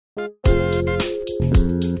In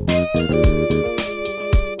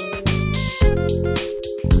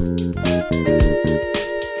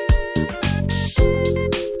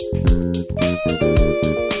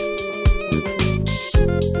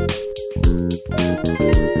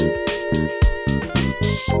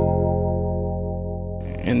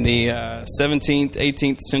the 17th,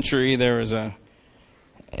 18th century, there was a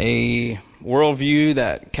worldview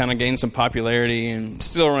that kind of gained some popularity and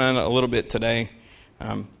still around a little bit today.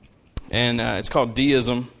 It's called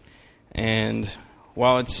deism. And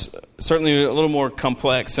while it's certainly a little more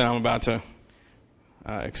complex than I'm about to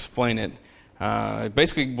explain it, it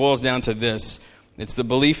basically boils down to this. It's the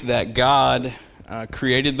belief that God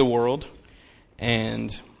created the world,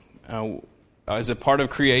 and as a part of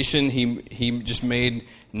creation, he just made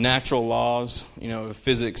natural laws, of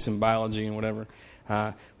physics and biology and whatever.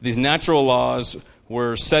 These natural laws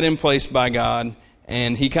were set in place by God,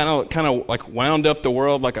 and he kind of like wound up the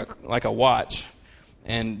world like a watch,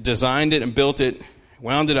 and designed it and built it,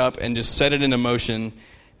 wound it up, and just set it into motion.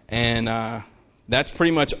 And that's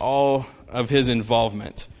pretty much all of his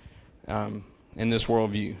involvement in this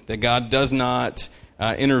worldview. That God does not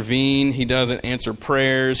intervene. He doesn't answer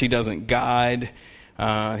prayers. He doesn't guide.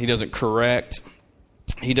 He doesn't correct.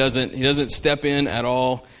 He doesn't step in at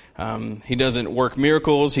all. He doesn't work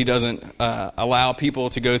miracles. He doesn't allow people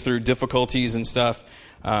to go through difficulties and stuff.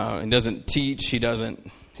 He doesn't teach. He's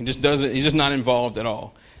just not involved at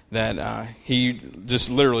all. That he just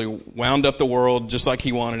literally wound up the world just like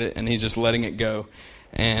he wanted it, and he's just letting it go.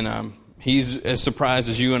 And he's as surprised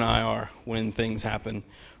as you and I are when things happen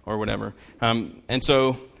or whatever. And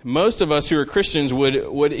so most of us who are Christians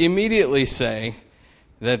would immediately say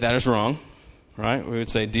that is wrong, right? We would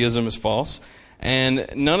say deism is false. And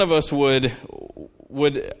none of us would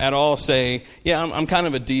at all say, yeah, I'm kind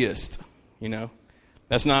of a deist,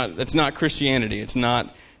 That's not Christianity. It's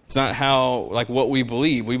not how, like, what we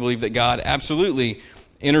believe. We believe that God absolutely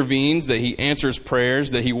intervenes, that he answers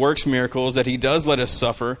prayers, that he works miracles, that he does let us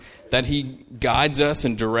suffer, that he guides us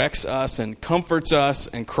and directs us and comforts us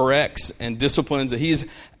and corrects and disciplines, that he's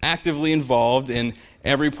actively involved in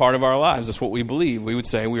every part of our lives. That's what we believe. We would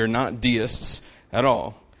say we are not deists at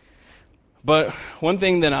all. But one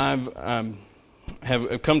thing that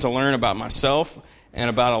have come to learn about myself and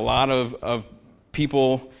about a lot of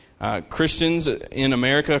people, Christians in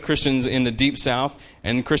America, Christians in the Deep South,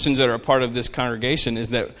 and Christians that are a part of this congregation, is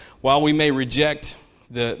that while we may reject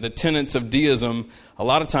the tenets of deism, a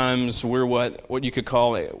lot of times we're what you could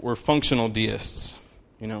call we're functional deists.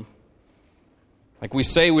 Like, we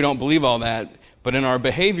say we don't believe all that, but in our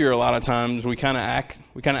behavior, a lot of times we kind of act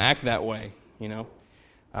that way.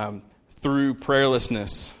 Through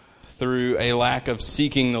prayerlessness, through a lack of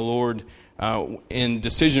seeking the Lord in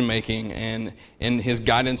decision-making and in his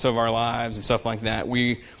guidance of our lives and stuff like that.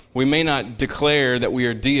 We may not declare that we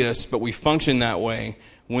are deists, but we function that way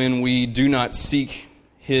when we do not seek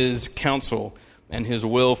his counsel and his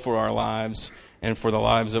will for our lives and for the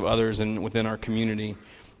lives of others and within our community.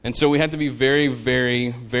 And so we have to be very,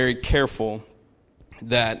 very, very careful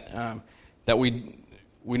that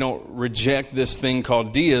we don't reject this thing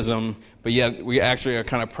called deism, but yet we actually are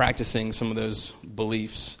kind of practicing some of those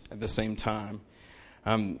beliefs at the same time.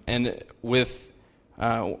 And with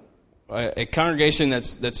a congregation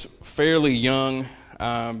that's fairly young,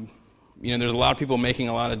 there's a lot of people making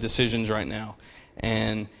a lot of decisions right now,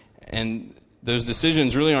 and those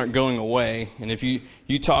decisions really aren't going away. And if you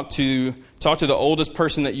talk to the oldest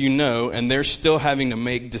person that you know, and they're still having to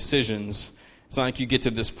make decisions, it's not like you get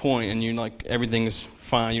to this point and you're like, everything's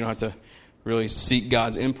fine. You don't have to really seek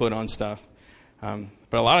God's input on stuff. But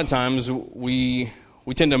a lot of times we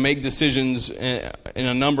tend to make decisions in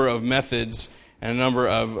a number of methods and a number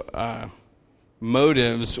of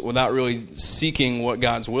motives without really seeking what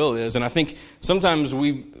God's will is. And I think sometimes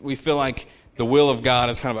we feel like the will of God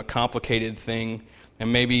is kind of a complicated thing,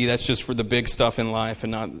 and maybe that's just for the big stuff in life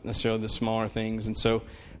and not necessarily the smaller things. And so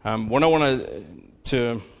what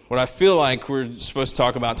I feel like we're supposed to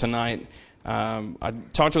talk about tonight, I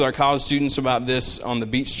talked with our college students about this on the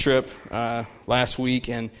beach trip last week,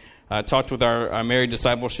 and talked with our married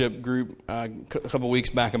discipleship group a couple weeks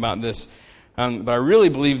back about this. But I really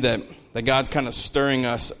believe that God's kind of stirring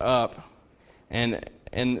us up and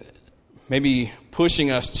maybe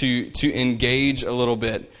pushing us to engage a little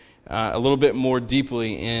bit more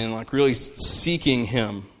deeply in, like, really seeking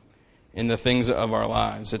him in the things of our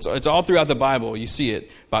lives. It's all throughout the Bible. You see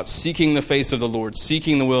it about seeking the face of the Lord,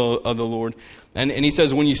 seeking the will of the Lord. And he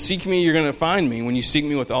says, when you seek me, you're going to find me. When you seek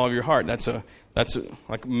me with all of your heart. That's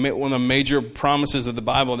like one of the major promises of the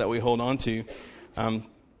Bible that we hold on to. And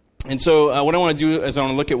so what I want to do is I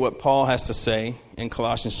want to look at what Paul has to say in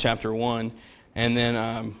Colossians chapter 1. and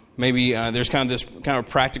then maybe there's kind of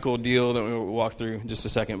practical deal that we'll walk through in just a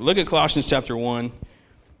second. But look at Colossians chapter 1.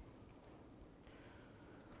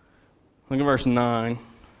 Look at verse 9.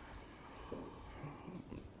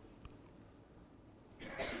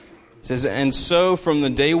 It says, "And so from the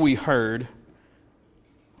day we heard,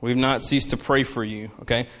 we've not ceased to pray for you."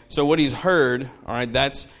 Okay? So what he's heard, all right,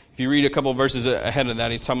 that's, if you read a couple of verses ahead of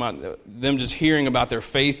that, he's talking about them just hearing about their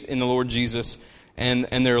faith in the Lord Jesus and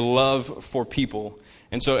their love for people.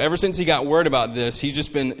 And so ever since he got word about this, he's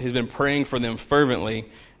been praying for them fervently.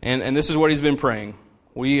 And this is what he's been praying.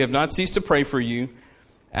 "We have not ceased to pray for you,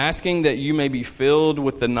 asking that you may be filled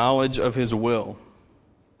with the knowledge of his will,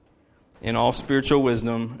 in all spiritual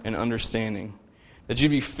wisdom and understanding." That you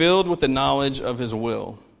be filled with the knowledge of his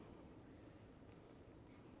will.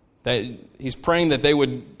 That he's praying that they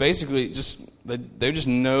would basically just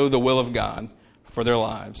know the will of God for their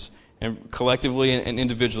lives, and collectively and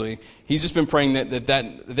individually. He's just been praying that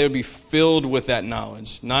they would be filled with that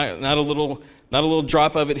knowledge, not a little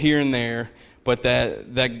drop of it here and there, but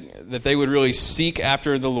that they would really seek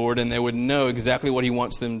after the Lord and they would know exactly what he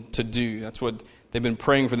wants them to do. That's what they've been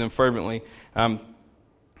praying for them fervently.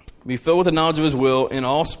 Be filled with the knowledge of his will in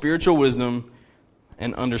all spiritual wisdom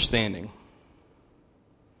and understanding.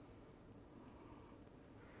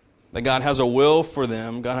 That God has a will for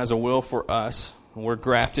them. God has a will for us. We're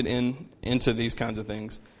grafted into these kinds of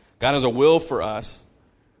things. God has a will for us.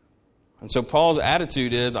 And so Paul's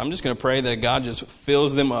attitude is, I'm just going to pray that God just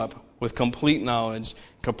fills them up with complete knowledge,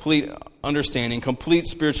 complete understanding, complete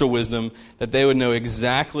spiritual wisdom, that they would know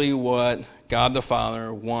exactly what God the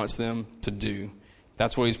Father wants them to do.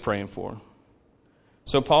 That's what he's praying for.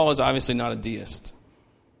 So Paul is obviously not a deist.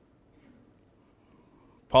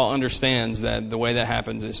 Paul understands that the way that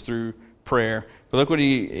happens is through prayer. But look what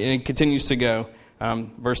he continues to go.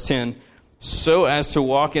 Verse 10, "So as to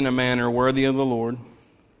walk in a manner worthy of the Lord,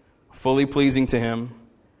 fully pleasing to him,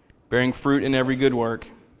 bearing fruit in every good work,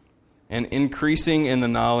 and increasing in the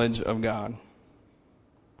knowledge of God."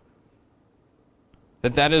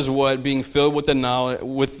 That is what being filled with the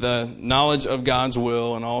knowledge of God's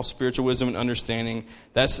will and all spiritual wisdom and understanding,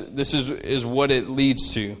 this is what it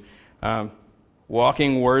leads to.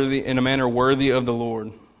 Walking worthy in a manner worthy of the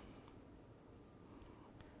Lord.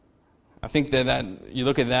 I think that you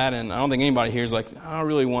look at that, and I don't think anybody here is like, I don't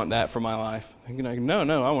really want that for my life. You're like, no,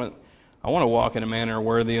 I want to walk in a manner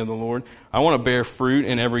worthy of the Lord. I want to bear fruit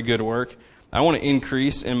in every good work. I want to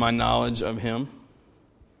increase in my knowledge of him.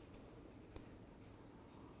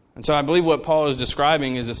 And so I believe what Paul is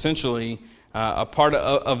describing is essentially a part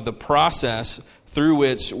of the process through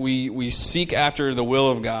which we seek after the will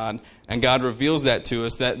of God, and God reveals that to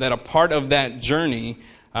us, that a part of that journey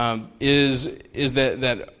is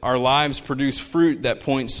that our lives produce fruit that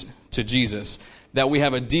points to Jesus, that we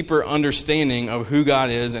have a deeper understanding of who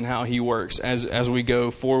God is and how he works as we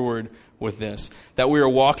go forward with this, that we are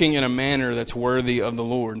walking in a manner that's worthy of the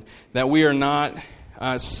Lord, that we are not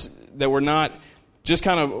we're not just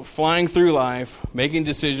kind of flying through life, making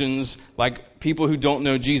decisions like people who don't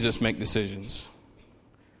know Jesus make decisions.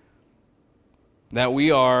 That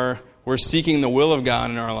we're seeking the will of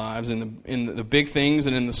God in our lives, in the big things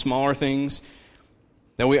and in the smaller things.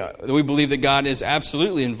 That we believe that God is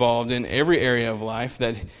absolutely involved in every area of life,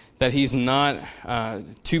 that he's not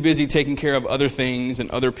too busy taking care of other things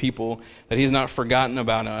and other people, that he's not forgotten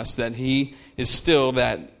about us, that he is still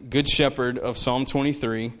that good shepherd of Psalm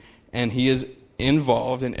 23, and he is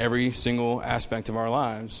involved in every single aspect of our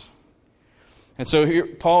lives. And so here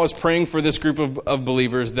Paul is praying for this group of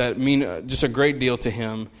believers that mean just a great deal to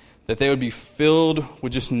him, that they would be filled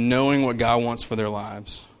with just knowing what God wants for their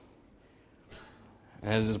lives.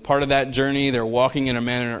 As a part of that journey, they're walking in a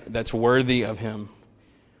manner that's worthy of him,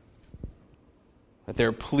 that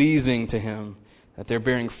they're pleasing to him, that they're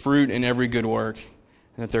bearing fruit in every good work,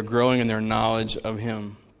 and that they're growing in their knowledge of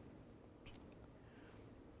him.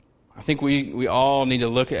 I think we all need to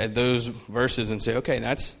look at those verses and say, okay,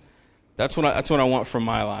 that's what I want from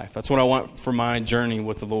my life. That's what I want for my journey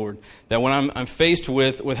with the Lord. That when I'm faced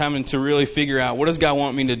with having to really figure out what does God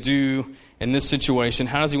want me to do in this situation,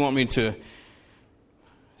 how does he want me to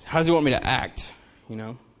act, you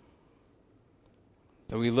know?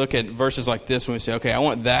 That we look at verses like this when we say, okay, I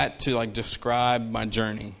want that to describe my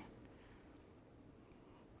journey.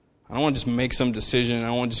 I don't want to just make some decision. I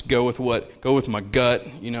don't want to just go with my gut.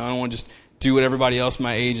 You know, I don't want to just do what everybody else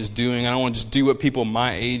my age is doing. I don't want to just do what people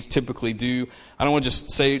my age typically do. I don't want to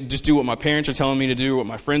just do what my parents are telling me to do, or what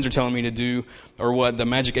my friends are telling me to do, or what the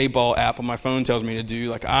Magic 8-Ball app on my phone tells me to do.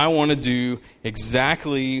 Like, I want to do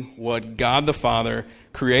exactly what God the Father,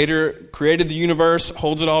 created the universe,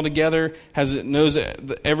 holds it all together, knows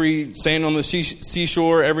every sand on the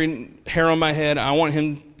seashore, every hair on my head. I want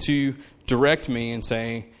him to direct me and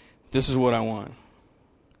say, this is what I want.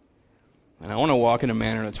 And I want to walk in a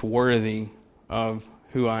manner that's worthy of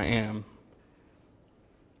who I am.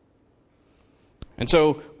 And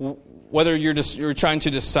so, whether you're trying to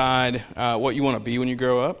decide what you want to be when you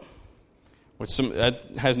grow up, which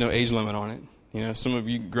that has no age limit on it. You know, some of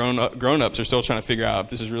you grown-ups are still trying to figure out if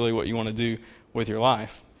this is really what you want to do with your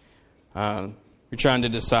life. You're trying to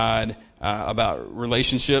decide about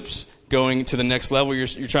relationships, going to the next level.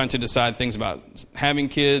 You're trying to decide things about having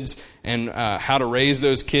kids and how to raise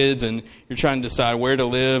those kids, and you're trying to decide where to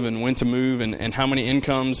live and when to move and how many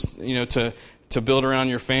incomes, you know, to build around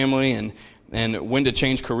your family, and when to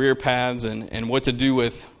change career paths, and what to do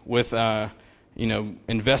with you know,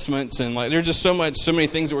 investments, and like there's just so many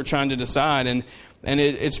things that we're trying to decide, and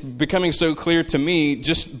it's becoming so clear to me,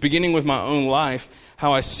 just beginning with my own life,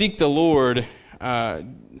 how I seek the Lord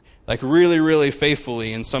like really, really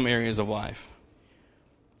faithfully in some areas of life.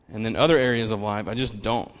 And then other areas of life, I just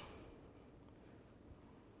don't.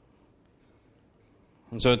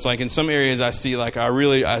 And so it's like in some areas I see like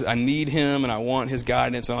I need him and I want his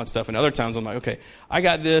guidance and all that stuff. And other times I'm like, okay, I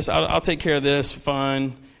got this. I'll take care of this.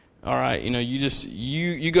 Fine. All right. You know,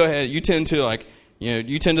 you go ahead. You tend to like, you know,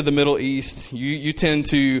 you tend to the Middle East. You tend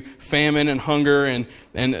to famine and hunger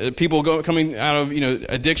and people coming out of, you know,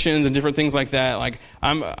 addictions and different things like that. Like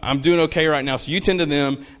I'm doing okay right now. So you tend to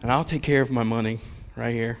them, and I'll take care of my money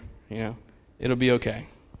right here. You know, it'll be okay.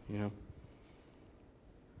 You know,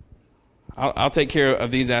 I'll take care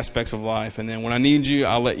of these aspects of life, and then when I need you,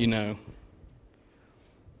 I'll let you know.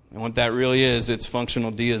 And what that really is, it's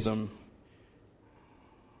functional deism.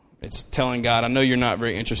 It's telling God, I know you're not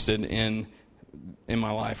very interested in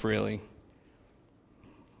my life, really.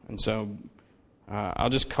 And so I'll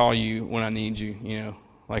just call you when I need you, you know,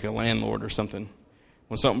 like a landlord or something.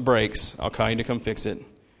 When something breaks, I'll call you to come fix it.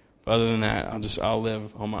 But other than that, I'll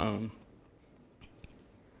live on my own.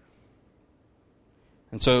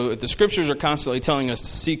 And so if the scriptures are constantly telling us to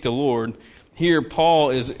seek the Lord, here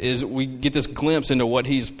Paul is we get this glimpse into what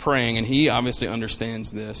he's praying, and he obviously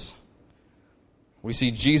understands this. We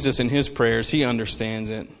see Jesus in his prayers, he understands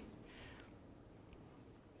it.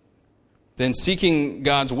 Then seeking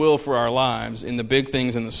God's will for our lives in the big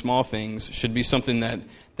things and the small things should be something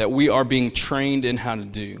that we are being trained in how to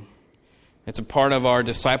do. It's a part of our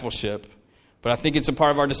discipleship. But I think it's a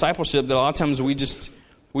part of our discipleship that a lot of times we just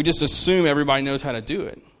assume everybody knows how to do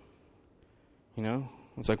it. You know?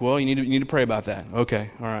 It's like, well, you need to pray about that.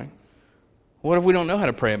 Okay, all right. What if we don't know how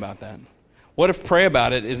to pray about that? What if pray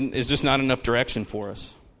about it is just not enough direction for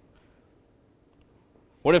us?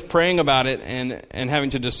 What if praying about it and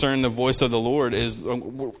having to discern the voice of the Lord is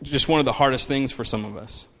just one of the hardest things for some of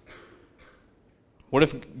us? What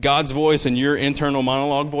if God's voice and your internal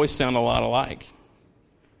monologue voice sound a lot alike?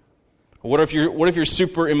 What if you're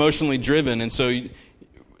super emotionally driven, and so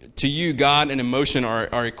to you, God and emotion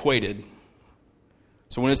are equated?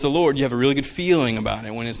 So when it's the Lord, you have a really good feeling about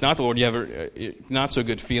it. When it's not the Lord, you have a not so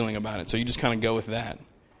good feeling about it. So you just kind of go with that.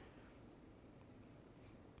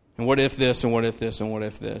 And what if this, and what if this, and what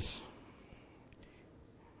if this?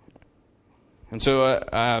 And so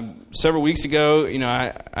several weeks ago, you know,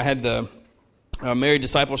 I had the married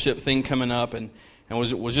discipleship thing coming up, and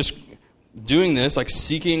was just doing this, like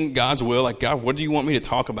seeking God's will, like, God, what do you want me to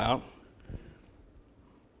talk about?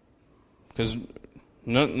 Because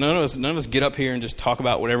none of us get up here and just talk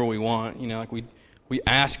about whatever we want. You know, like we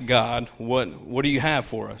ask God, what do you have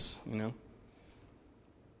for us? You know.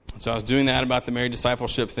 So I was doing that about the married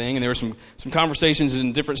discipleship thing, and there were some conversations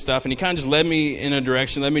and different stuff, and he kind of just led me in a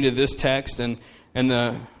direction, led me to this text, and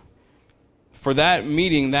for that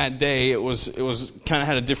meeting that day, it was kind of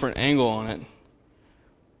had a different angle on it,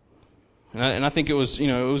 and I think it was, you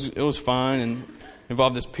know, it was fine and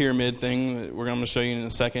involved this pyramid thing that I'm going to show you in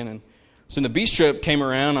a second. And so when the beach trip came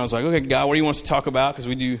around, I was like, okay, God, what do you want us to talk about? Because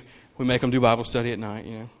we make them do Bible study at night,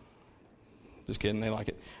 you know. Just kidding, they like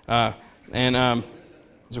it.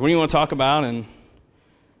 So what do you want to talk about? And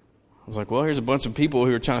I was like, well, here's a bunch of people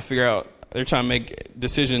who are trying to figure out, they're trying to make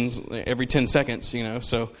decisions every 10 seconds, you know.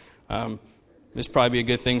 So this probably be a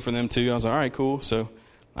good thing for them too. I was like, all right, cool. So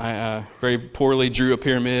I very poorly drew a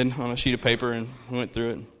pyramid on a sheet of paper and went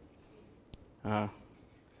through it.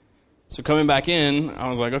 So coming back in, I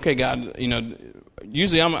was like, okay, God,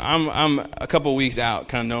 usually I'm a couple of weeks out,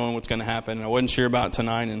 kind of knowing what's going to happen. And I wasn't sure about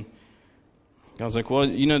tonight, and I was like, well,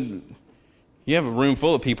 you have a room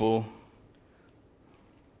full of people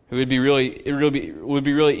who would be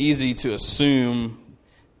really easy to assume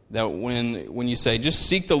that when you say just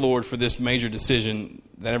seek the Lord for this major decision,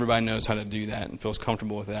 that everybody knows how to do that and feels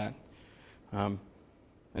comfortable with that. And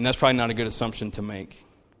that's probably not a good assumption to make.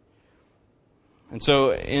 And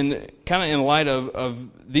so in light of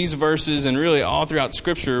these verses and really all throughout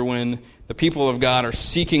Scripture, when the people of God are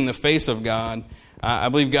seeking the face of God, I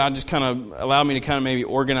believe God just kind of allowed me to kind of maybe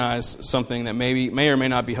organize something that may or may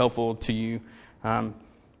not be helpful to you.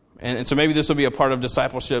 And so maybe this will be a part of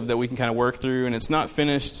discipleship that we can kind of work through. And it's not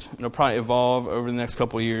finished. It'll probably evolve over the next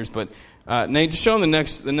couple of years. But Nate, just show them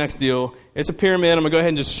the next deal. It's a pyramid. I'm going to go ahead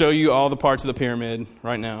and just show you all the parts of the pyramid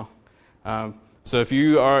right now. So if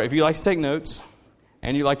you like to take notes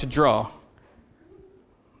and you like to draw,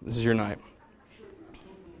 this is your night.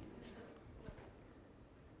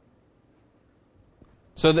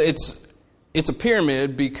 So it's a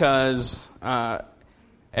pyramid because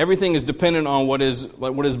everything is dependent on what is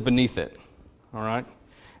beneath it. All right,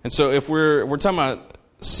 and so if we're talking about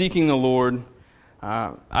seeking the Lord,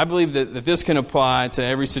 I believe that this can apply to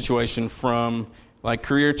every situation, from like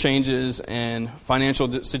career changes and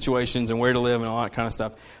financial situations and where to live and all that kind of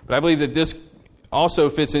stuff. But I believe that this also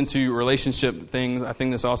fits into relationship things. I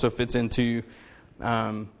think this also fits into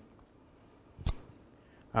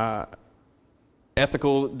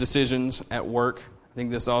ethical decisions at work. I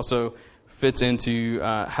think this also fits into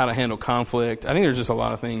how to handle conflict. I think there's just a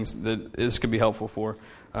lot of things that this could be helpful for.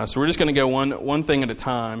 So we're just going to go one thing at a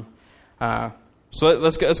time. So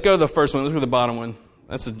let's go to the first one. Let's go to the bottom one.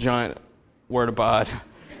 That's a giant word abide.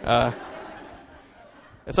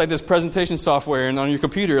 It's like this presentation software, and on your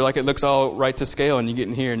computer, like it looks all right to scale, and you get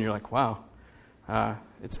in here, and you're like, wow,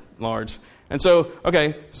 it's large. And so,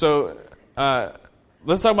 okay,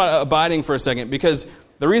 let's talk about abiding for a second, because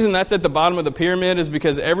the reason that's at the bottom of the pyramid is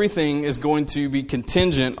because everything is going to be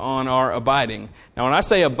contingent on our abiding. Now, when I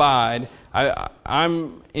say abide,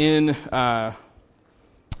 I'm in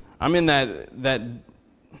that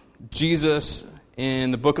Jesus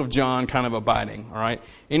in the book of John kind of abiding, all right?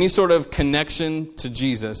 Any sort of connection to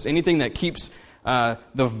Jesus, anything that keeps the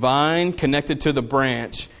vine connected to the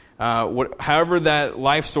branch, however that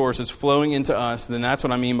life source is flowing into us, then that's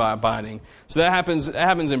what I mean by abiding. So that happens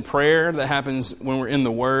in prayer, that happens when we're in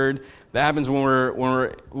the Word, that happens when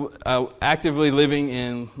we're actively living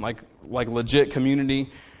in like legit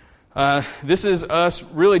community. This is us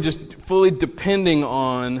really just fully depending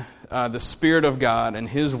on the Spirit of God and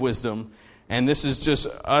His wisdom. And this is just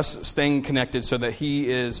us staying connected so that He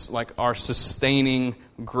is like our sustaining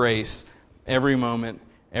grace every moment,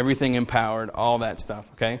 everything empowered, all that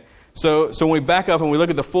stuff, okay? So when we back up and we look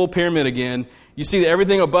at the full pyramid again, you see that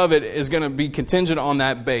everything above it is going to be contingent on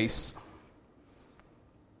that base.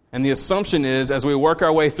 And the assumption is, as we work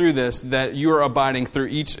our way through this, that you are abiding through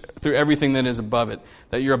everything that is above it.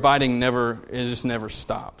 That your abiding just never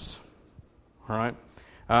stops. All right?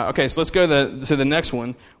 Okay, so let's go to the next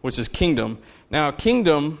one, which is kingdom. Now,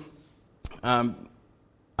 kingdom, I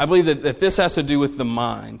believe that this has to do with the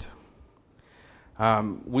mind.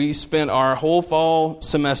 We spent our whole fall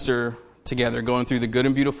semester together going through the Good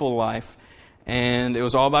and Beautiful Life, and it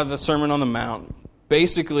was all about the Sermon on the Mount,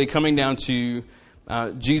 basically coming down to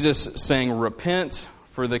Jesus saying, repent,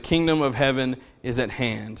 for the kingdom of heaven is at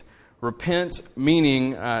hand. Repent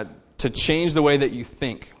meaning to change the way that you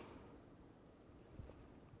think.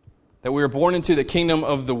 That we were born into the kingdom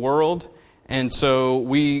of the world, and so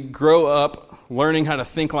we grow up learning how to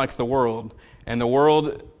think like the world. And the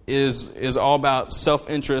world is all about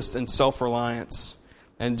self-interest and self-reliance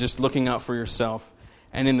and just looking out for yourself.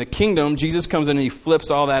 And in the kingdom, Jesus comes in and He flips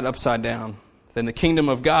all that upside down. Then the kingdom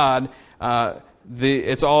of God,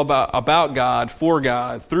 it's all about God, for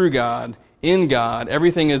God, through God, in God.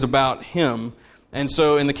 Everything is about Him. And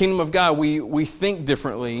so in the kingdom of God, we think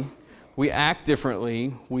differently. We act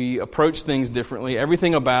differently. We approach things differently.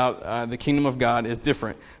 Everything about the kingdom of God is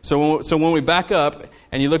different. So when we back up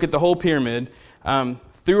and you look at the whole pyramid,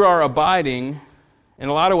 through our abiding, in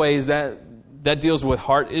a lot of ways that deals with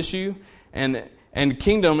heart issue, and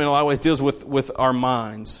kingdom in a lot of ways deals with our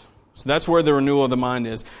minds. So that's where the renewal of the mind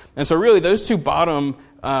is. And so really those two bottom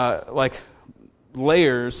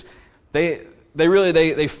layers, they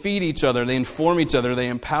feed each other, they inform each other, they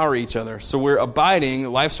empower each other. So we're abiding, the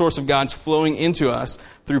life source of God's flowing into us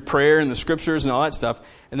through prayer and the Scriptures and all that stuff.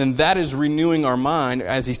 And then that is renewing our mind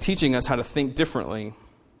as He's teaching us how to think differently.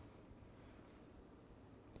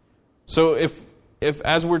 So if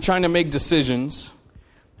as we're trying to make decisions,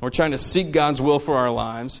 we're trying to seek God's will for our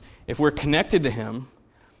lives, if we're connected to Him,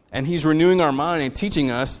 and He's renewing our mind and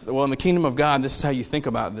teaching us, well, in the kingdom of God, this is how you think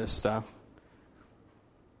about this stuff,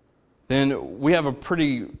 then we have a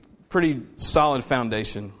pretty solid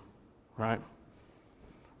foundation, right?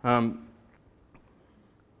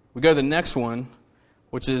 We go to the next one,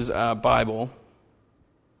 which is Bible.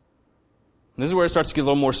 And this is where it starts to get a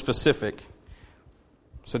little more specific.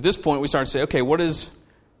 So at this point, we start to say, okay, what does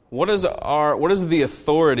the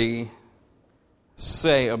authority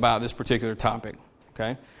say about this particular topic?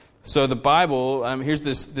 Okay, so the Bible, here's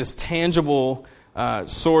this tangible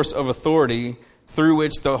source of authority through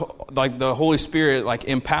which the Holy Spirit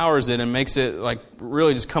empowers it and makes it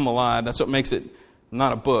really just come alive. That's what makes it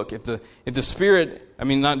not a book. If the Spirit,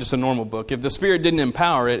 not just a normal book. If the Spirit didn't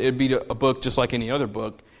empower it, it'd be a book just like any other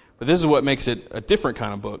book. But this is what makes it a different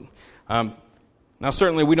kind of book. Now,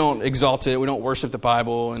 certainly we don't exalt it, we don't worship the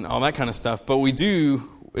Bible and all that kind of stuff, but we do.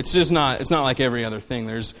 It's just not. It's not like every other thing.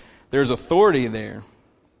 There's authority there.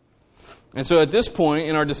 And so at this point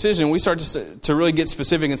in our decision, we start to really get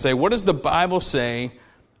specific and say, what does the Bible say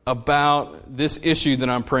about this issue that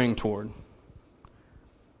I'm praying toward?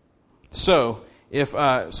 So, all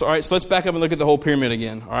right, so let's back up and look at the whole pyramid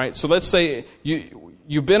again. All right, so let's say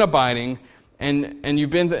you've been abiding and you've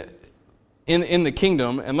been in the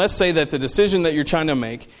kingdom, and let's say that the decision that you're trying to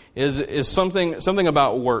make is something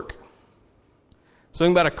about work,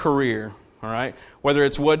 something about a career. All right, whether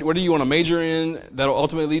it's what do you want to major in that'll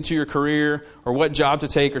ultimately lead to your career, or what job to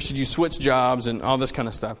take, or should you switch jobs and all this kind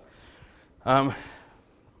of stuff. Our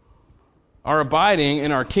abiding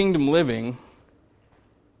and our kingdom living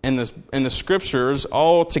and the Scriptures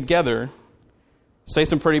all together say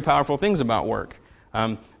some pretty powerful things about work.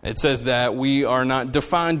 It says that we are not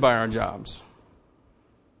defined by our jobs,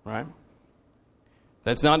 right?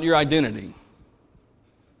 That's not your identity.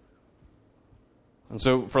 And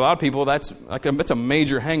so for a lot of people, that's a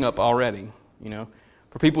major hang-up already,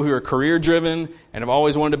 For people who are career-driven and have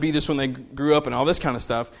always wanted to be this when they grew up and all this kind of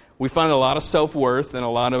stuff, we find a lot of self-worth and a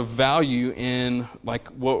lot of value in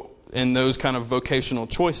those kind of vocational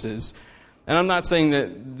choices. And I'm not saying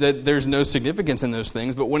that there's no significance in those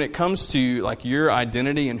things, but when it comes to your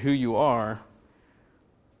identity and who you are,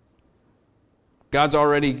 God's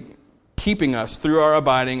already keeping us through our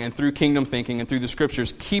abiding and through kingdom thinking and through the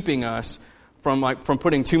Scriptures, keeping us from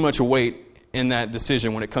putting too much weight in that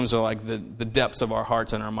decision when it comes to the depths of our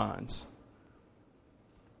hearts and our minds.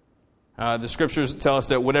 The Scriptures tell us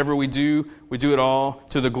that whatever we do it all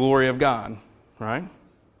to the glory of God, right?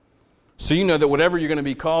 So you know that whatever you're going to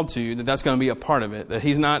be called to, that's going to be a part of it. That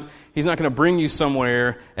He's not going to bring you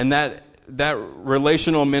somewhere and that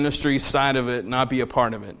relational ministry side of it not be a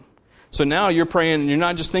part of it. So now you're praying, and you're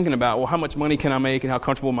not just thinking about, well, how much money can I make and how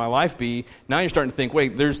comfortable will my life be? Now you're starting to think,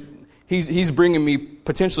 wait, He's bringing me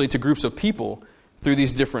potentially to groups of people through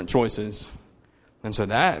these different choices. And so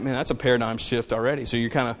that's a paradigm shift already. So you're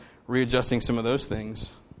kind of readjusting some of those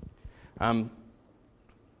things.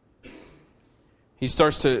 He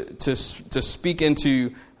starts to speak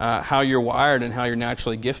into how you're wired and how you're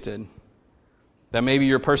naturally gifted. That maybe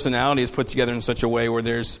your personality is put together in such a way where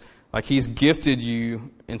He's gifted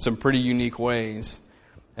you in some pretty unique ways.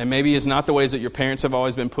 And maybe it's not the ways that your parents have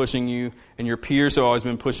always been pushing you and your peers have always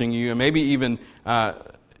been pushing you. And maybe even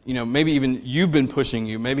you've been pushing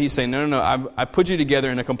you. Maybe He's saying, no, I put you together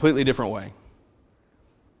in a completely different way.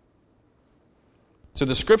 So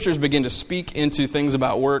the Scriptures begin to speak into things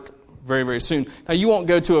about work very, very soon. Now, you won't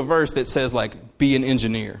go to a verse that says, be an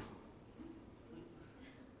engineer.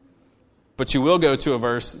 But you will go to a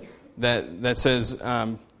verse that says,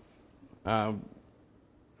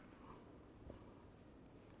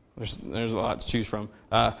 there's a lot to choose from.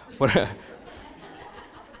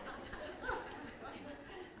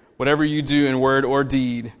 Whatever you do in word or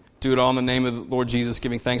deed, do it all in the name of the Lord Jesus,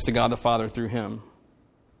 giving thanks to God the Father through Him.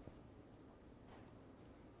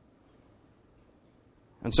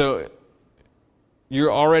 And so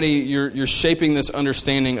you're shaping this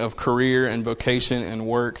understanding of career and vocation and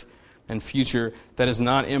work and future that is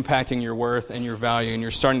not impacting your worth and your value, and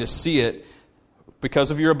you're starting to see it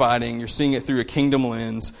because of your abiding. You're seeing it through a kingdom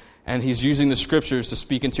lens, and He's using the Scriptures to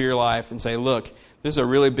speak into your life and say, look, this is a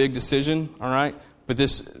really big decision, all right, but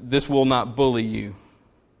this will not bully you.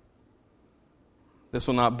 This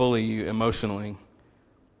will not bully you emotionally.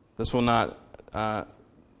 This will not,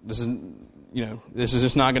 this is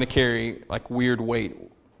just not going to carry weird weight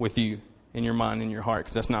with you in your mind and your heart,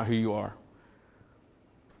 because that's not who you are.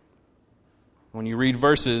 When you read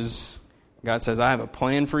verses, God says, I have a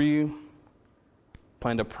plan for you,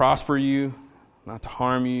 plan to prosper you, not to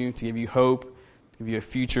harm you, to give you hope, to give you a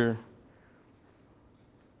future.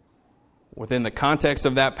 within the context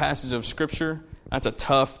of that passage of Scripture, that's a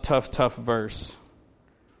tough, tough, tough verse.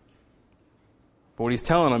 But what he's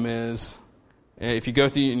telling them is, if you go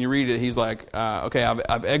through and you read it, he's like, okay,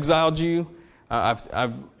 I've exiled you.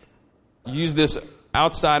 I've used this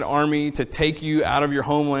outside army to take you out of your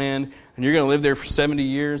homeland, and you're going to live there for 70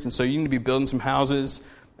 years, and so you need to be building some houses,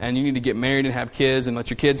 and you need to get married and have kids, and let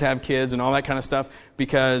your kids have kids, and all that kind of stuff,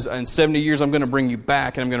 because in 70 years I'm going to bring you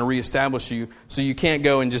back, and I'm going to reestablish you, so you can't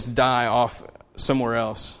go and just die off somewhere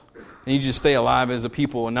else. And you just stay alive as a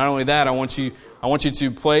people. And not only that, I want you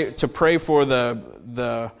to pray for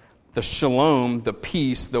the shalom, the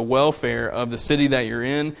peace, the welfare of the city that you're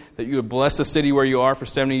in, that you would bless the city where you are for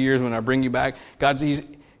 70 years when I bring you back.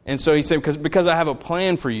 And so he said, because I have a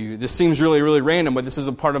plan for you. This seems really, really random, but this is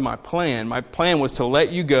a part of my plan. My plan was to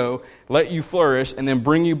let you go, let you flourish, and then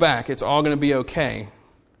bring you back. It's all going to be okay.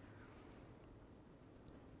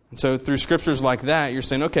 And so through scriptures like that, you're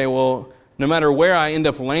saying, okay, well, no matter where I end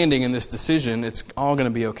up landing in this decision, it's all going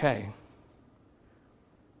to be okay.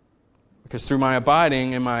 Because through my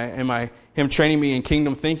abiding and Him training me in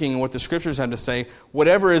kingdom thinking and what the scriptures have to say,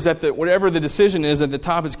 whatever the decision is at the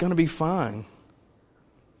top, it's going to be fine.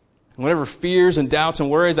 And whatever fears and doubts and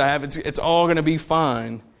worries I have, it's all going to be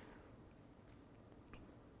fine.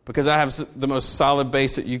 Because I have the most solid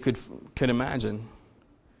base that you could imagine.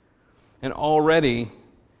 And already,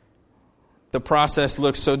 the process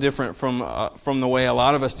looks so different from the way a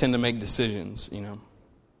lot of us tend to make decisions, you know.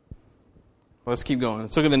 Let's keep going.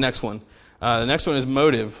 Let's look at the next one. The next one is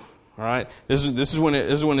motive. All right, this is when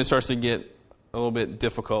it starts to get a little bit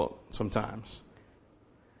difficult sometimes,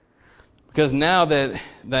 because now that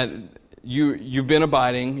you've been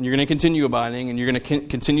abiding, and you're going to continue abiding, and you're going to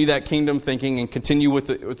continue that kingdom thinking, and continue with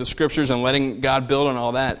the scriptures and letting God build on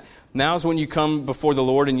all that. Now is when you come before the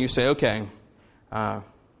Lord and you say, okay,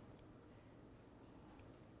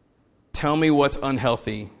 tell me what's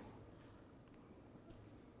unhealthy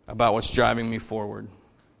about what's driving me forward.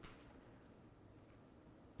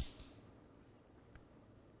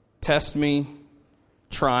 Test me,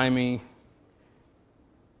 try me,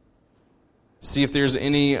 see if there's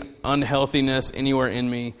any unhealthiness anywhere in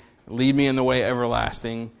me, lead me in the way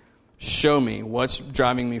everlasting, show me what's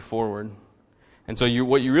driving me forward. And so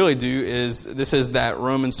what you really do is, this is that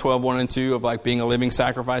Romans 12:1-2 of like being a living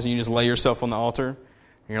sacrifice, and you just lay yourself on the altar, and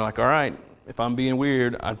you're like, all right, if I'm being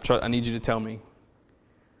weird, I need you to tell me.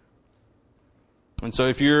 And so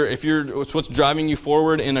if what's driving you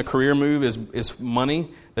forward in a career move is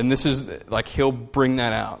money, then this is like He'll bring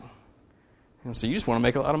that out. And so you just want to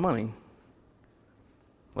make a lot of money.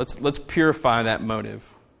 Let's purify that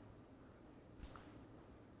motive.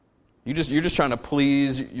 You're just trying to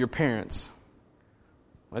please your parents.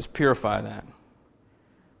 Let's purify that.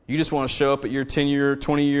 You just want to show up at your 10-year,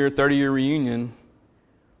 20-year, 30-year reunion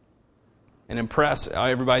and impress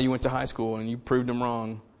everybody you went to high school, and you proved them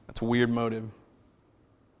wrong. That's a weird motive.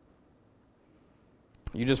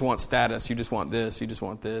 You just want status. You just want this. You just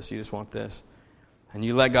want this. You just want this. And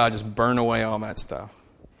you let God just burn away all that stuff.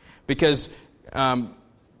 Because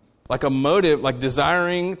like a motive, like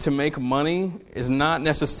desiring to make money is not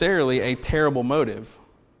necessarily a terrible motive.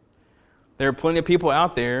 There are plenty of people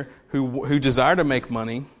out there who desire to make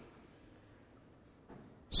money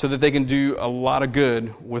so that they can do a lot of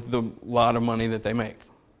good with the lot of money that they make.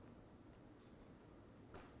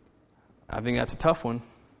 I think that's a tough one.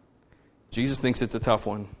 Jesus thinks it's a tough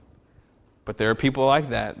one. But there are people like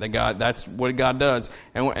that's what God does.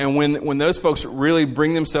 And when those folks really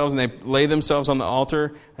bring themselves and they lay themselves on the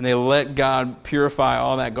altar and they let God purify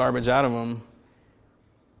all that garbage out of them,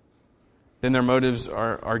 then their motives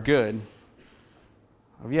are good.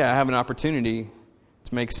 Yeah, I have an opportunity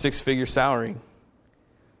to make 6-figure salary.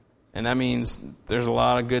 And that means there's a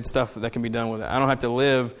lot of good stuff that can be done with it. I don't have to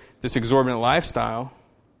live this exorbitant lifestyle.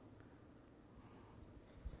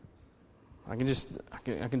 I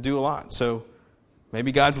can do a lot. So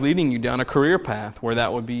maybe God's leading you down a career path where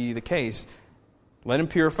that would be the case. Let Him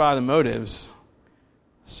purify the motives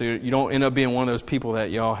so you don't end up being one of those people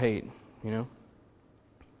that y'all hate, you know?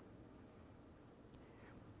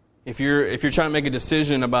 If you're trying to make a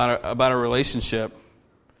decision about a relationship,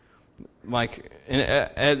 like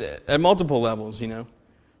at multiple levels, you know,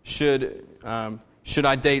 should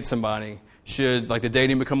I date somebody? Should like the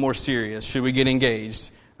dating become more serious? Should we get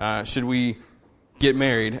engaged? Should we get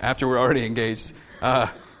married after we're already engaged?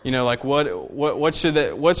 You know, like what should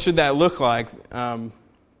that look like?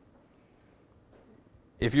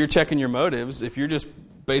 If you're checking your motives, if you're just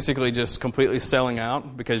basically just completely selling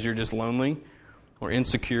out because you're just lonely or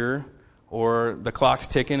insecure, or the clock's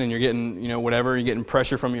ticking and you're getting, you know, whatever, you're getting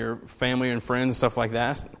pressure from your family and friends and stuff like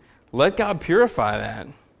that, let God purify that.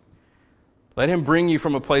 Let him bring you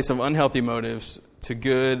from a place of unhealthy motives to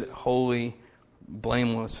good, holy,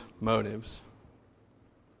 blameless motives.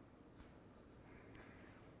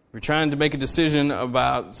 If you're trying to make a decision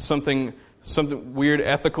about something weird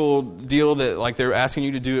ethical deal that like they're asking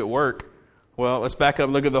you to do at work, well, let's back up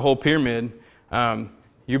and look at the whole pyramid.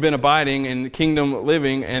 You've been abiding in kingdom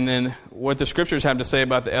living, and then what the scriptures have to say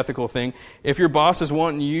about the ethical thing. If your boss is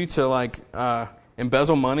wanting you to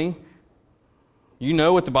embezzle money, you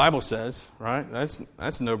know what the Bible says, right? That's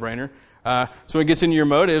a no-brainer. So it gets into your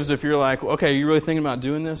motives. If you're like, okay, are you really thinking about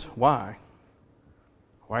doing this? Why?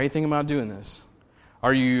 Why are you thinking about doing this?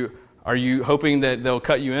 Are you hoping that they'll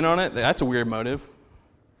cut you in on it? That's a weird motive.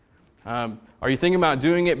 Are you thinking about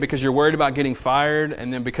doing it because you're worried about getting fired,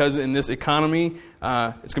 and then because in this economy it's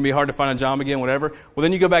going to be hard to find a job again, whatever? Well,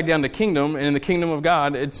 then you go back down to kingdom, and in the kingdom of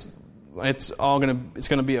God, it's going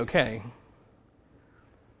to be okay.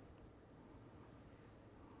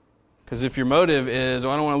 Because if your motive is,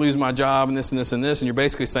 I don't want to lose my job and this and this and this, and you're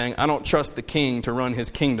basically saying, I don't trust the king to run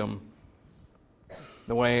his kingdom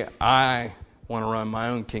the way I want to run my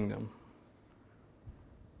own kingdom.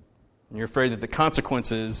 And you're afraid that the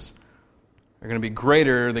consequences are going to be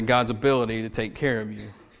greater than God's ability to take care of you.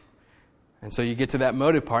 And so you get to that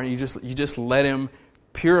motive part, and you just let him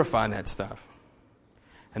purify that stuff.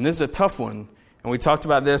 And this is a tough one. And we talked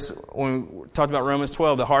about this when we talked about Romans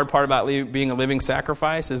 12. The hard part about being a living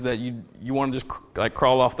sacrifice is that you want to just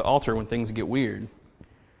crawl off the altar when things get weird.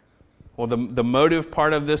 Well, the motive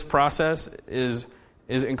part of this process is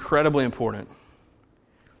incredibly important.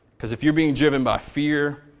 Because if you're being driven by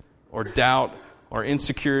fear or doubt or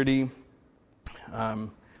insecurity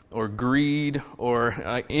or greed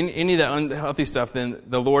or any of that unhealthy stuff, then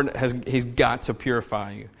the Lord He's got to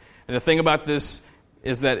purify you. And the thing about this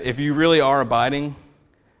is that if you really are abiding,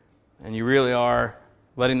 and you really are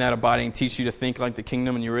letting that abiding teach you to think like the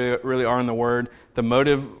kingdom, and you really are in the Word, the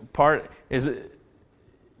motive part is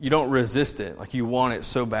you don't resist it. Like you want it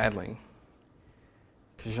so badly.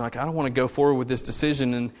 Because you're like, I don't want to go forward with this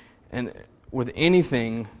decision and with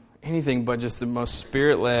anything but just the most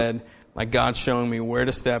Spirit-led, like God showing me where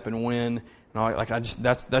to step and when. And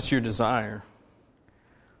that's your desire.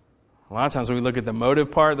 A lot of times when we look at the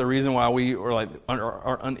motive part, the reason why we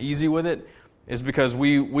are uneasy with it is because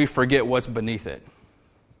we forget what's beneath it.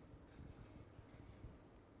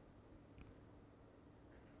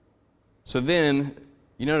 So then,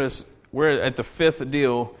 you notice, we're at the fifth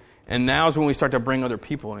deal, and now is when we start to bring other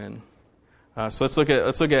people in. So let's look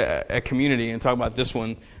at community and talk about this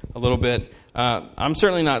one a little bit. I'm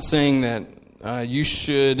certainly not saying that you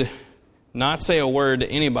should not say a word to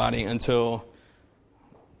anybody until,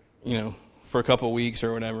 for a couple of weeks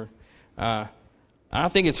or whatever. I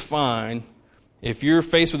think it's fine if you're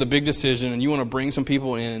faced with a big decision and you want to bring some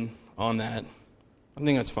people in on that. I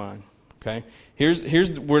think that's fine. Okay.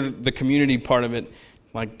 Here's where the community part of it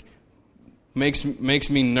makes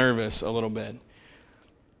me nervous a little bit.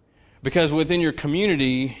 Because within your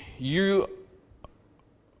community, you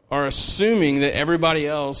are assuming that everybody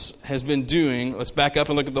else has been doing, let's back up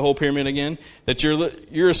and look at the whole pyramid again, that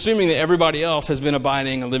you're assuming that everybody else has been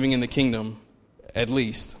abiding and living in the kingdom, at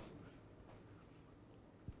least.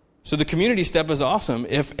 So the community step is awesome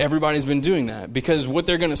if everybody's been doing that, because what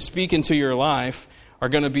they're going to speak into your life are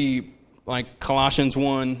going to be like Colossians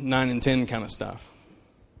 1, 9 and 10 kind of stuff.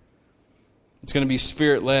 It's going to be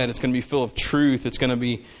Spirit-led. It's going to be full of truth. It's going to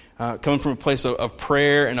be coming from a place of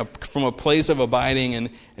prayer and from a place of abiding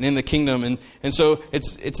and in the kingdom. And so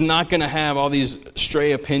it's not going to have all these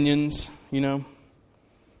stray opinions, It's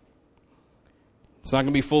not going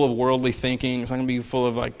to be full of worldly thinking. It's not going to be full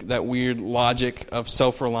of that weird logic of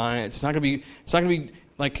self-reliance. It's not going to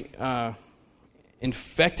be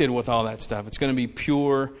infected with all that stuff. It's going to be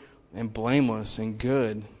pure and blameless and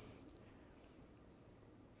good.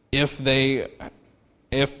 If the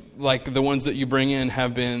ones that you bring in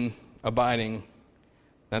have been abiding,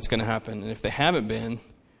 that's going to happen. And if they haven't been,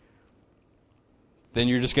 then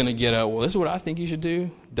you're just going to get well, this is what I think you should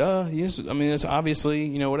do. Duh. Yes, it's obviously,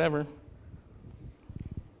 whatever.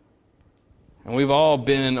 And we've all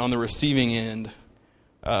been on the receiving end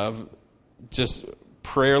of just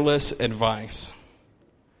prayerless advice.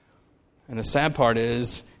 And the sad part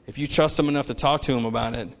is, if you trust them enough to talk to them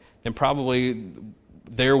about it, then probably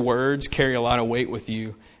their words carry a lot of weight with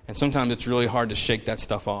you, and sometimes it's really hard to shake that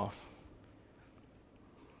stuff off.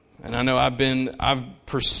 And I know I've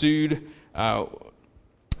pursued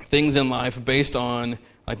things in life based on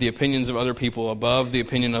the opinions of other people above the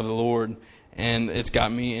opinion of the Lord, and it's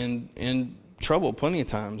got me in trouble plenty of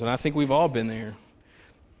times, and I think we've all been there.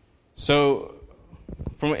 So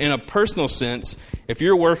in a personal sense, if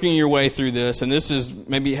you're working your way through this, and this is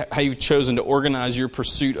maybe how you've chosen to organize your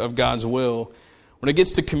pursuit of God's will, when it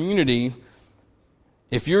gets to community,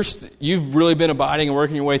 if you've really been abiding and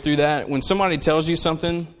working your way through that, when somebody tells you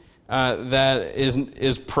something that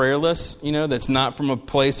is prayerless, that's not from a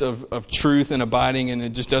place of truth and abiding, and it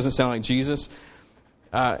just doesn't sound like Jesus,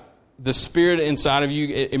 the Spirit inside of you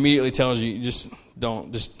immediately tells you, just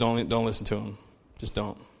don't listen to him. Just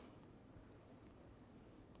don't.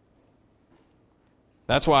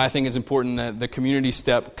 That's why I think it's important that the community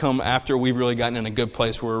step come after we've really gotten in a good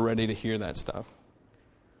place where we're ready to hear that stuff.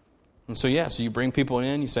 And so you bring people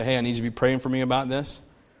in, you say, hey, I need you to be praying for me about this.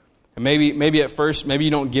 And maybe at first, maybe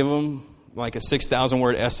you don't give them like a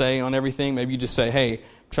 6,000-word essay on everything. Maybe you just say, hey, I'm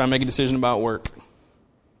trying to make a decision about work.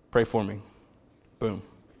 Pray for me. Boom.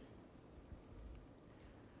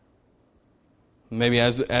 Maybe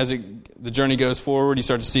as the journey goes forward, you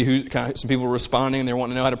start to see some people responding, and they're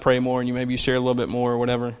wanting to know how to pray more, and you share a little bit more or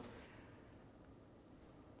whatever.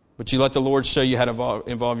 But you let the Lord show you how to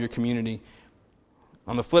involve your community.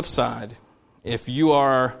 On the flip side, if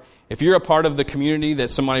you're a part of the community that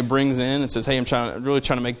somebody brings in and says, hey, I'm really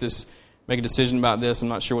trying to make a decision about this, I'm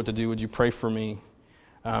not sure what to do, would you pray for me?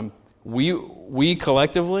 We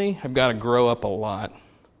collectively have got to grow up a lot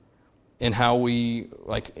in how we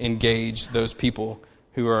engage those people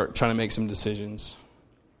who are trying to make some decisions.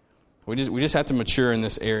 We just have to mature in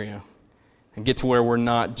this area and get to where we're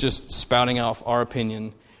not just spouting off our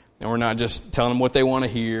opinion and we're not just telling them what they want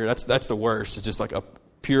to hear. That's the worst. It's just like a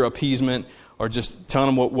pure appeasement or just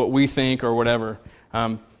telling them what we think or whatever.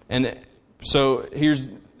 And so here's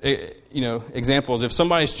examples. If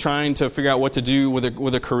somebody's trying to figure out what to do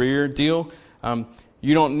with a career deal,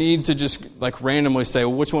 you don't need to just randomly say,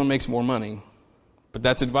 well, which one makes more money? But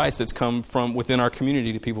that's advice that's come from within our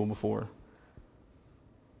community to people before.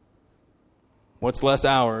 What's less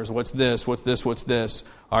hours? What's this? What's this? What's this?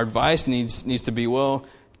 Our advice needs to be, well,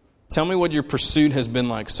 tell me what your pursuit has been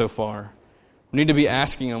like so far. We need to be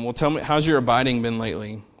asking them, well, tell me, how's your abiding been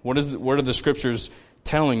lately? What are the scriptures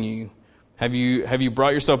telling you? Have you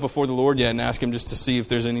brought yourself before the Lord yet and asked Him just to see if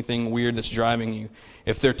there's anything weird that's driving you?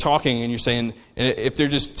 If they're talking and you're saying, if there's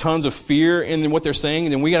just tons of fear in what they're saying,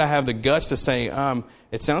 then we got to have the guts to say,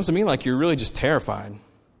 it sounds to me like you're really just terrified.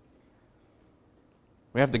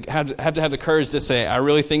 We have to have the courage to say, I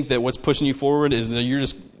really think that what's pushing you forward is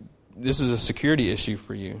that this is a security issue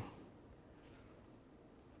for you.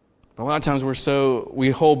 But a lot of times we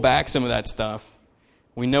hold back some of that stuff.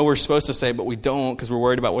 We know we're supposed to say, but we don't because we're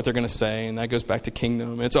worried about what they're going to say, and that goes back to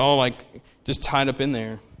kingdom. It's all just tied up in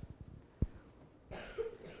there.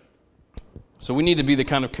 So we need to be the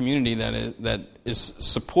kind of community that is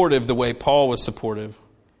supportive the way Paul was supportive.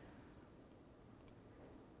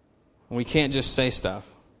 And we can't just say stuff.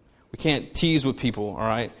 We can't tease with people, all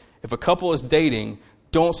right? If a couple is dating,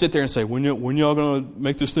 don't sit there and say, when y'all going to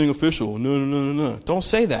make this thing official? No. Don't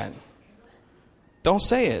say that. Don't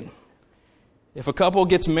say it. If a couple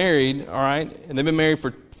gets married, all right, and they've been married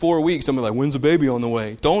for 4 weeks, somebody's like, when's the baby on the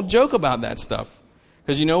way? Don't joke about that stuff.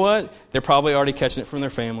 Because you know what? They're probably already catching it from their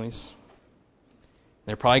families.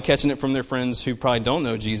 They're probably catching it from their friends who probably don't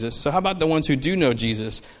know Jesus. So how about the ones who do know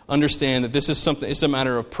Jesus understand that this is something, it's a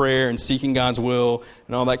matter of prayer and seeking God's will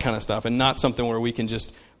and all that kind of stuff, and not something where we can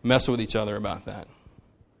just mess with each other about that.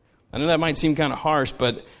 I know that might seem kind of harsh,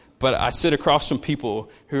 but I sit across from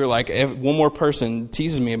people who are like, if one more person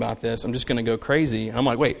teases me about this, I'm just going to go crazy. And I'm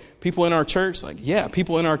like, wait, people in our church? Like, yeah,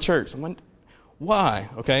 people in our church. I'm like, why?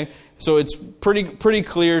 Okay, so it's pretty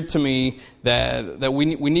clear to me that we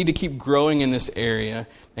need to keep growing in this area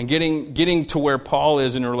and getting to where Paul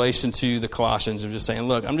is in relation to the Colossians of just saying,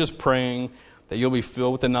 look, I'm just praying that you'll be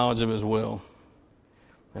filled with the knowledge of His will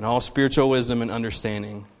and all spiritual wisdom and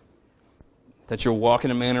understanding, that you'll walk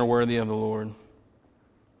in a manner worthy of the Lord,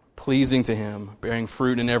 pleasing to Him, bearing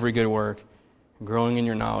fruit in every good work, growing in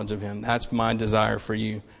your knowledge of Him. That's my desire for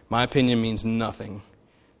you. My opinion means nothing.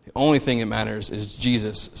 The only thing that matters is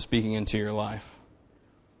Jesus speaking into your life.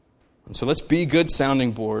 And so let's be good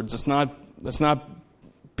sounding boards. Let's not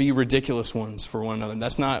be ridiculous ones for one another.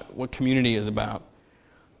 That's not what community is about.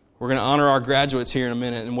 We're going to honor our graduates here in a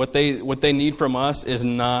minute, and what they need from us is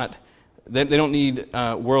not, they don't need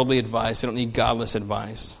worldly advice. They don't need godless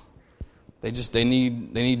advice. They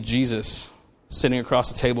need Jesus sitting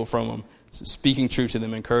across the table from them, speaking truth to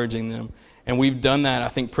them, encouraging them. And we've done that, I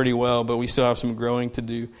think, pretty well, but we still have some growing to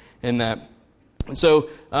do in that. And so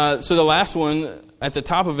the last one at the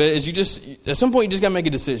top of it is at some point you just got to make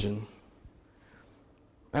a decision.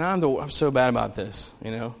 And I'm so bad about this,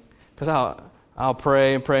 because I'll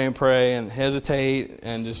pray and pray and pray and hesitate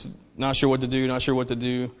and just not sure what to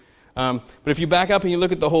do. But if you back up and you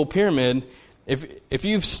look at the whole pyramid, if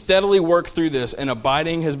you've steadily worked through this and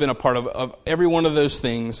abiding has been a part of every one of those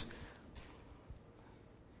things,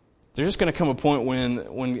 there's just going to come a point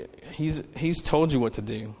when he's told you what to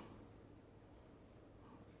do.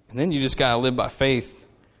 And then you just got to live by faith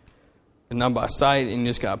and not by sight, and you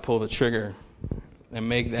just got to pull the trigger and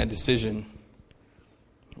make that decision.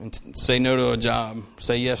 And say no to a job,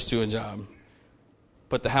 say yes to a job.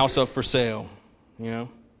 Put the house up for sale,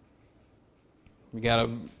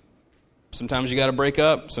 Sometimes you got to break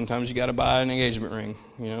up, sometimes you got to buy an engagement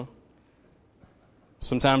ring,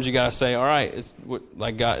 Sometimes you got to say, all right, it's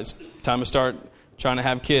time to start trying to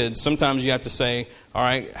have kids. Sometimes you have to say, all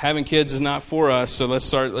right, having kids is not for us, so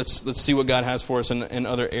let's see what God has for us in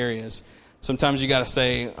other areas. Sometimes you got to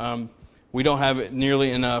say, we don't have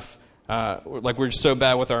nearly enough, we're just so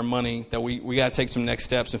bad with our money that we got to take some next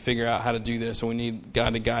steps and figure out how to do this, and we need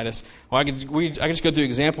God to guide us. Well, I could just go through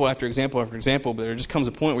example after example after example, but there just comes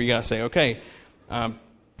a point where you got to say, okay,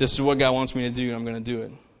 this is what God wants me to do, and I'm going to do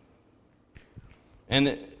it.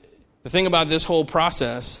 And the thing about this whole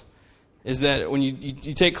process is that when you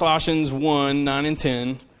take Colossians 1, 9 and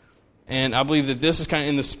 10, and I believe that this is kind of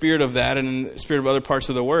in the spirit of that and in the spirit of other parts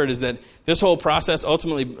of the Word, is that this whole process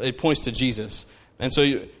ultimately it points to Jesus. And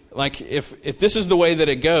so if this is the way that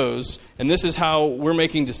it goes, and this is how we're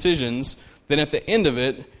making decisions, then at the end of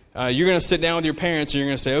it, you're going to sit down with your parents and you're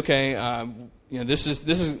going to say, okay, this is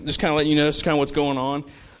just kind of letting you know this is kind of what's going on,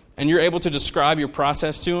 and you're able to describe your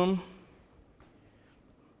process to them.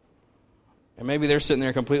 And maybe they're sitting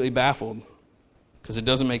there completely baffled because it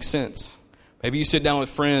doesn't make sense. Maybe you sit down with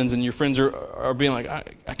friends and your friends are being like,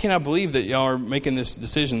 I cannot believe that y'all are making this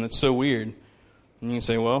decision. That's so weird. And you can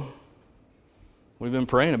say, well, we've been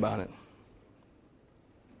praying about it.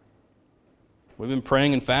 We've been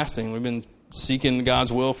praying and fasting. We've been seeking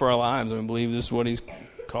God's will for our lives, and we believe this is what He's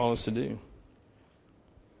called us to do.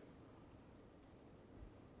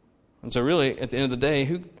 And so really, at the end of the day,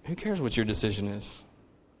 who cares what your decision is?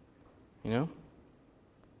 It's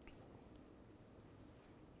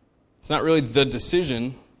not really the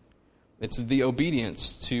decision, it's the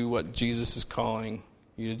obedience to what Jesus is calling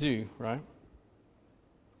you to do, right?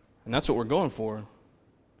 And that's what we're going for.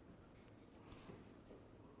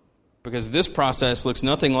 Because this process looks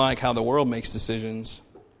nothing like how the world makes decisions.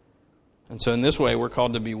 And so in this way, we're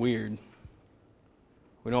called to be weird.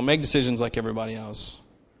 We don't make decisions like everybody else.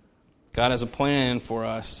 God has a plan for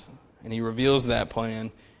us, and He reveals that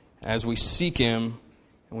plan as we seek Him,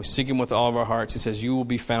 and we seek Him with all of our hearts. He says, you will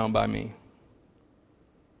be found by me.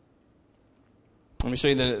 Let me show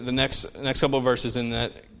you the next couple of verses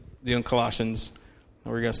in Colossians.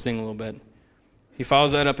 We're going to sing a little bit. He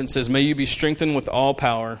follows that up and says, may you be strengthened with all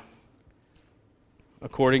power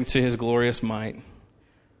according to His glorious might,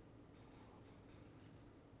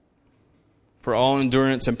 for all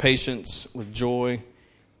endurance and patience with joy,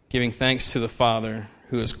 giving thanks to the Father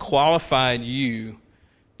who has qualified you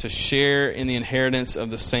to share in the inheritance of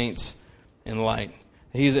the saints in light.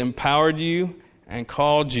 He's empowered you and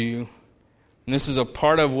called you, and this is a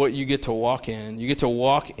part of what you get to walk in. You get to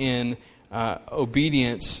walk in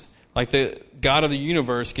obedience, like the God of the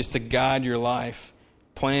universe gets to guide your life,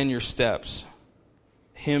 plan your steps,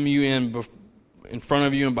 hem you in front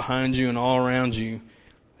of you and behind you and all around you.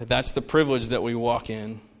 That's the privilege that we walk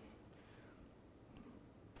in.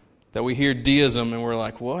 That we hear deism and we're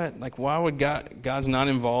like, what? Like, why would God's not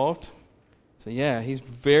involved? So yeah, He's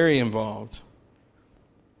very involved.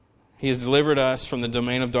 He has delivered us from the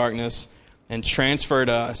domain of darkness and transferred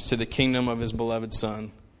us to the kingdom of His beloved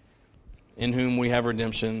Son, in whom we have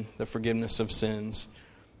redemption, the forgiveness of sins.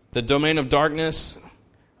 The domain of darkness,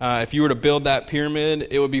 if you were to build that pyramid,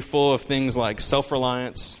 it would be full of things like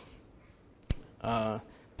self-reliance,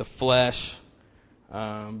 the flesh,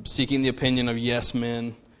 seeking the opinion of yes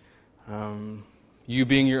men, you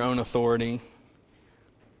being your own authority.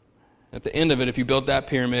 At the end of it, if you built that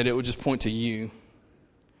pyramid, it would just point to you.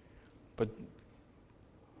 But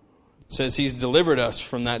it says He's delivered us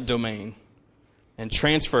from that domain and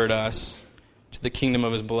transferred us to the kingdom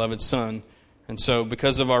of His beloved Son. And so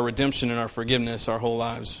because of our redemption and our forgiveness, our whole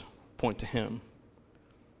lives point to Him.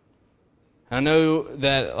 And I know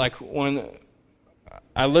that when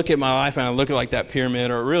I look at my life and I look at that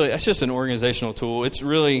pyramid, or really, that's just an organizational tool. It's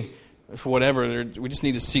really for whatever. We just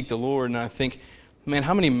need to seek the Lord. And I think, man,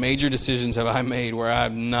 how many major decisions have I made where I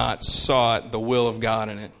have not sought the will of God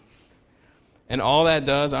in it? And all that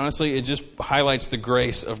does, honestly, it just highlights the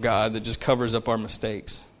grace of God that just covers up our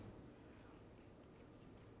mistakes.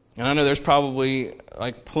 And I know there's probably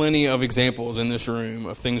plenty of examples in this room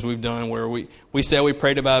of things we've done where we said we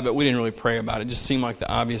prayed about it, but we didn't really pray about it. It just seemed like the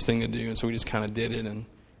obvious thing to do, and so we just kind of did it. And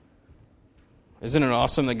Isn't it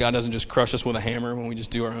awesome that God doesn't just crush us with a hammer when we just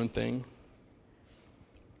do our own thing?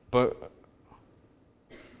 But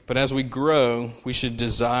as we grow, we should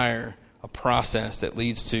desire a process that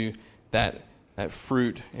leads to that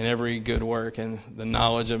fruit in every good work and the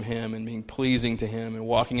knowledge of Him and being pleasing to Him and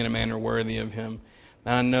walking in a manner worthy of Him.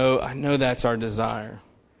 And I know that's our desire.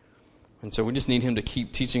 And so we just need Him to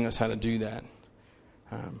keep teaching us how to do that.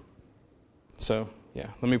 Let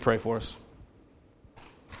me pray for us.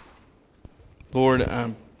 Lord,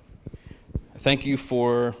 thank you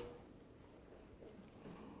for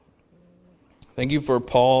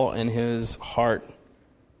Paul and his heart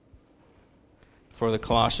for the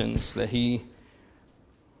Colossians, that he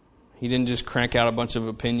didn't just crank out a bunch of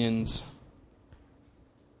opinions,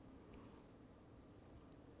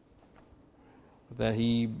 that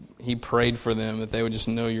he prayed for them, that they would just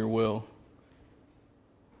know your will,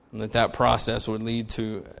 and that process would lead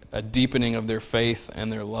to a deepening of their faith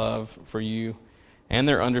and their love for you and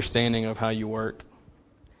their understanding of how you work.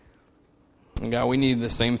 And God, we need the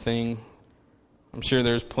same thing. I'm sure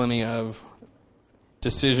there's plenty of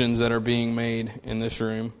decisions that are being made in this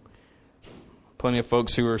room. Plenty of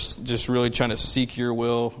folks who are just really trying to seek your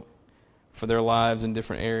will for their lives in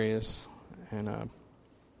different areas. And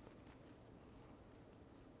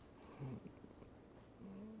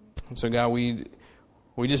so God, we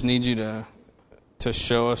just need you to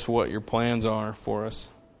show us what your plans are for us.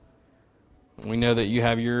 We know that you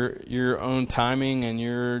have your own timing and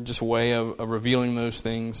your just way of revealing those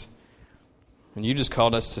things. And you just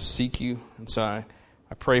called us to seek you. And so I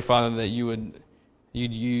pray, Father, that you'd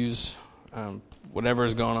use whatever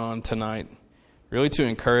is going on tonight really to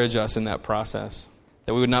encourage us in that process.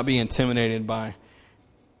 That we would not be intimidated by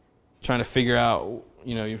trying to figure out,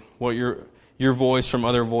 what your voice from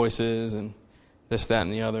other voices and this, that,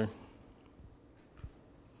 and the other.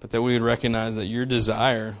 But that we would recognize that your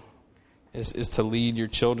desire is to lead your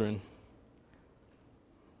children.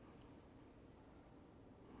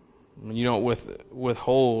 You don't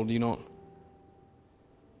withhold. You don't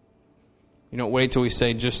wait till we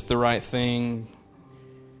say just the right thing.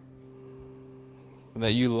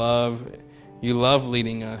 That you love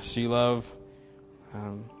leading us. You love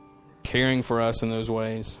caring for us in those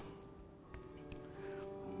ways.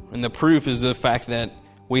 And the proof is the fact that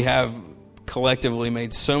we have collectively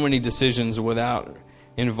made so many decisions without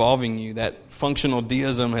involving you. That functional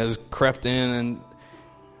deism has crept in, and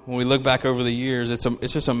when we look back over the years, it's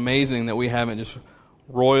just amazing that we haven't just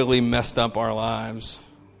royally messed up our lives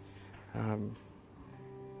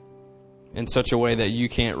in such a way that you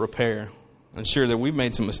can't repair. And sure that we've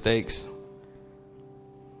made some mistakes,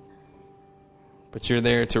 but you're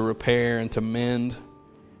there to repair and to mend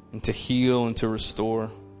and to heal and to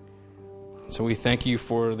restore. So we thank you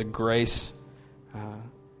for the grace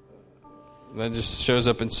that just shows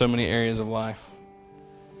up in so many areas of life.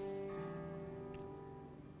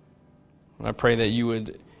 And I pray that you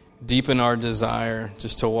would deepen our desire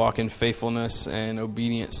just to walk in faithfulness and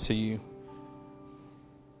obedience to you.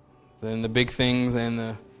 That in the big things and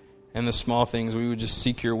the small things, we would just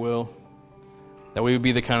seek your will. That we would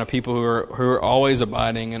be the kind of people who are always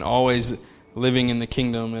abiding and always living in the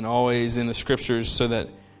kingdom and always in the scriptures, so that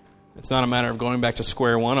it's not a matter of going back to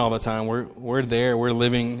square one all the time. We're there. We're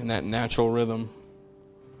living in that natural rhythm.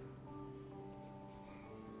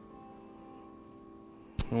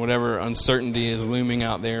 And whatever uncertainty is looming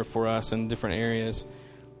out there for us in different areas,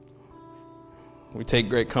 we take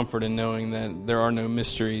great comfort in knowing that there are no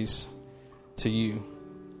mysteries to you.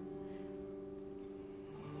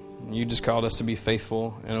 You just called us to be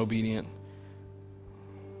faithful and obedient.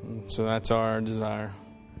 And so that's our desire.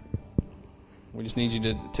 We just need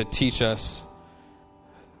you to teach us.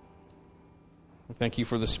 We thank you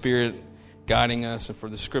for the Spirit guiding us and for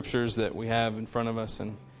the scriptures that we have in front of us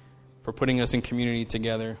and for putting us in community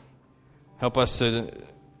together. Help us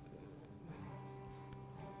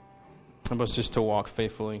just to walk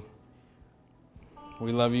faithfully.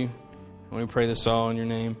 We love you, and we pray this all in your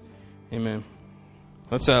name. Amen.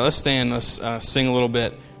 Let's stand. Let's sing a little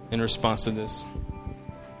bit in response to this.